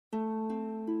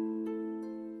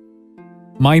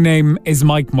My name is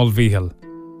Mike Mulvihill,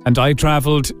 and I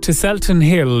travelled to Selton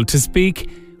Hill to speak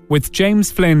with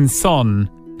James Flynn's son,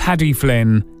 Paddy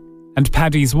Flynn, and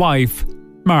Paddy's wife,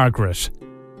 Margaret,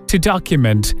 to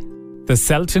document the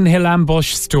Selton Hill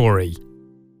Ambush story.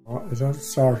 It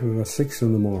started at 6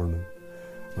 in the morning,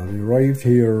 and we arrived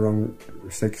here around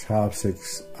 6, half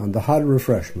 6, and they had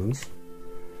refreshments.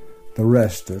 They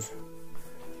rested,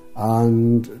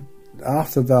 and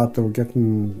after that they were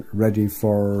getting ready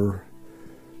for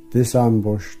this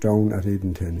ambush down at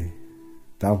Edentinny.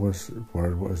 That was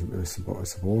where it was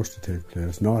supposed to take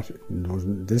place.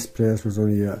 This place was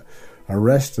only a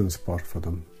resting spot for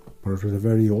them, but it was a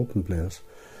very open place.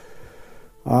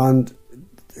 And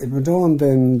it went on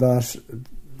then that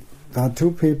they had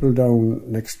two people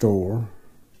down next door,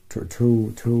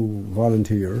 two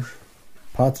volunteers,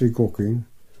 Patrick Cooking,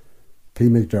 P.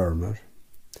 McDermott.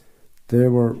 They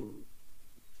were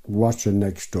watching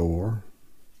next door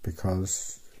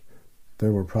because they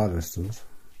were Protestants,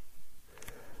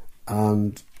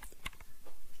 and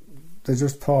they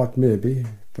just thought maybe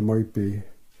they might be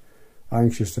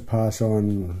anxious to pass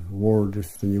on word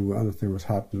if they knew anything was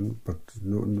happening, but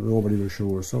nobody was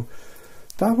sure. So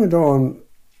that went on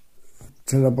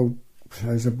till about,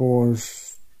 I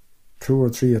suppose, 2 or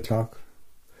 3 o'clock.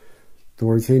 They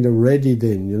were kind of ready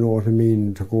then, you know what I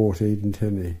mean, to go to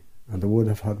Edentinny, and they would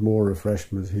have had more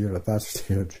refreshments here at that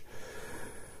stage.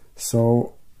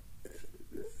 So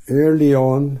early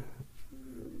on,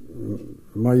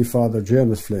 my father,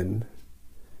 James Flynn,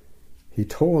 he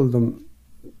told them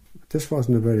this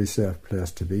wasn't a very safe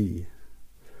place to be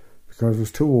because it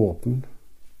was too open,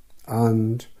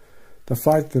 and the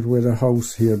fact that we had a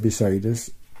house here beside us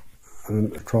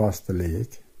and across the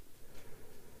lake,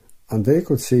 and they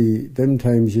could see, them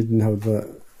times you didn't have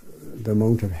the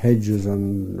amount of hedges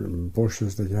and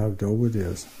bushes that you have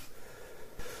nowadays.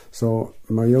 So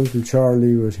my Uncle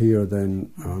Charlie was here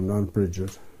then, and Aunt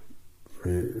Bridget.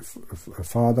 My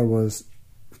father was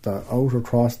out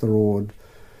across the road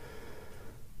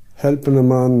helping a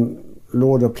man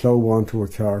load a plough onto a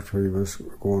cart where he was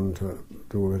going to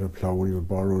do a bit of ploughing. He was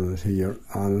borrowing it here,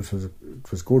 and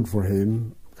it was good for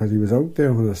him because he was out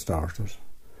there when it started.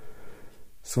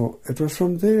 So it was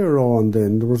from there on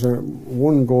then. There was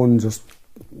one gun just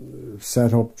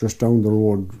set up just down the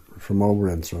road from our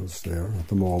entrance there at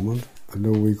the moment, a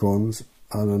Louis guns,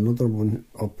 and another one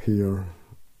up here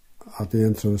at the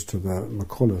entrance to the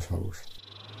McCullough's house.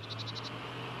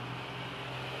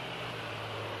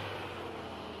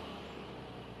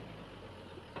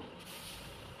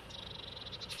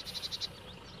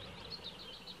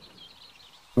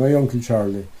 My Uncle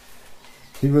Charlie,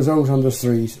 he was out on the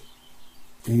street.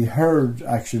 He heard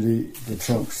actually the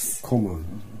trucks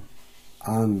coming,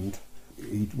 and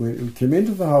he came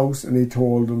into the house and he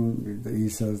told them, he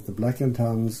says, the Black and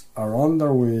Tans are on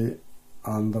their way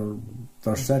and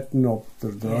they're setting up,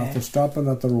 they're after stopping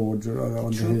at the road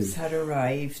on the hill. Troops had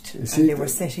arrived and they were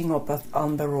setting up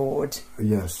on the road.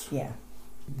 Yes. Yeah.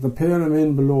 The pair of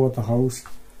men below at the house,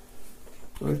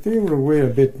 they were away a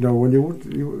bit now, and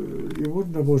you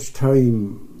wouldn't have much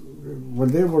time. Well,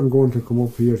 they weren't going to come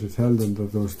up here to tell them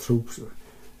that those troops.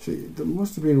 See, there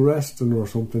must have been resting or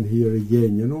something here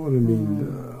again, you know what I mean,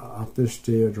 at this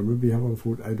stage, or maybe having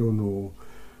food, I don't know.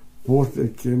 But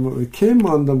it came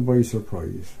on them by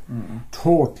surprise,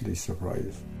 totally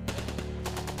surprise.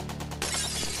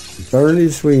 Bernie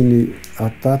Sweeney,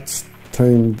 at that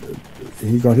time,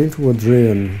 he got into a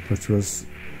drain which was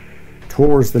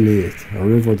towards the lake, a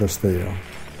river that's there,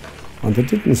 and they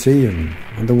didn't see him,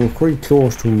 and they were quite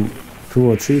close to him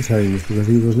 2 or 3 times because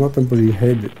he was nothing but his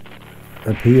head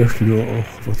appeared, you know,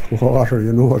 with water,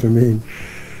 you know what I mean.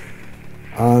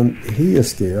 And he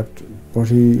escaped, but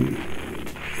he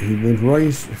went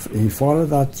right, he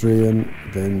followed that drain,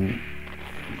 then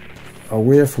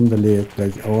away from the lake,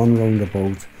 like on round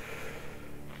about,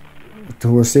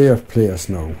 to a safe place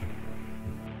now.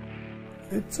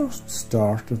 It just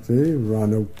started, they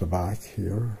ran out the back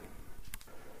here.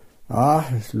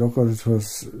 Look, it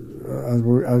was,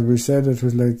 as we said, it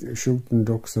was like shooting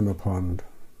ducks in a pond.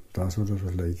 That's what it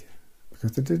was like.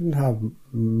 Because they didn't have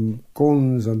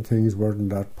guns, and things weren't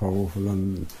that powerful,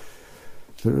 and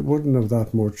they wouldn't have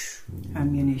that much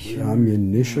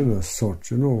ammunition as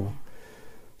such, you know.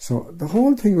 So the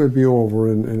whole thing would be over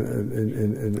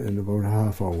in about a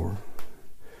half hour.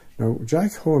 Now,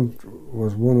 Jack Hunt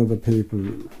was one of the people,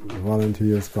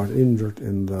 volunteers, got injured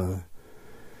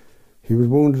he was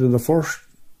wounded in the first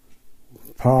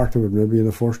part of it, maybe in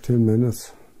the first 10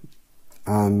 minutes.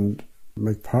 And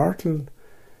McPartland,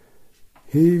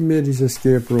 he made his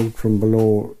escape route from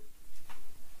below,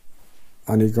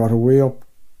 and he got away up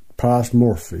past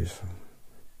Murphy's.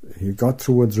 he got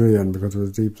through a drain because it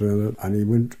was deep drain, and he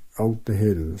went out the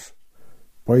hills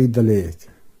by the lake,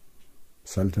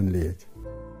 Selton Lake.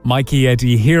 Mikey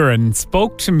Eddie Heeran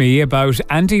spoke to me about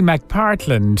Andy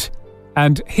McPartland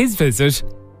and his visit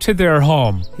to their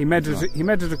home. He met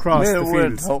it across the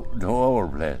fields. To our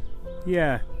place.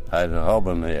 Yeah. At the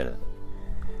Hobben Hill.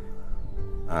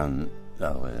 And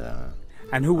that was...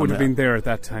 and who would have been there at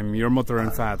that time? Your mother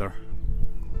and father?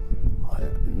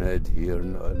 Ned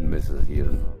Heeran and Mrs.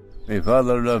 Heeran. My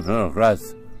father lived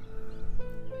across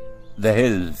the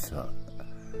hills,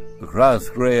 across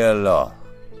Grey Law.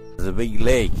 There's a big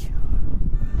lake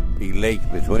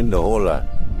between the whole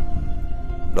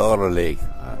Laura Lake,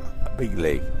 a big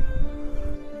lake.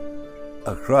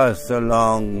 Across the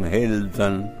long hills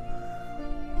and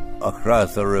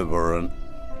across the river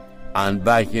and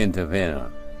back into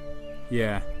Fenagh.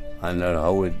 Yeah. And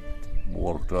how it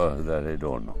worked out that I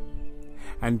don't know.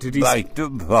 And did he back to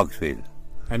Foxfield.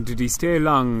 And did he stay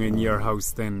long in your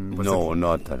house then? No,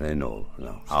 not that I know.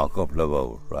 No, a couple of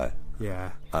hours, right?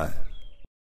 Yeah.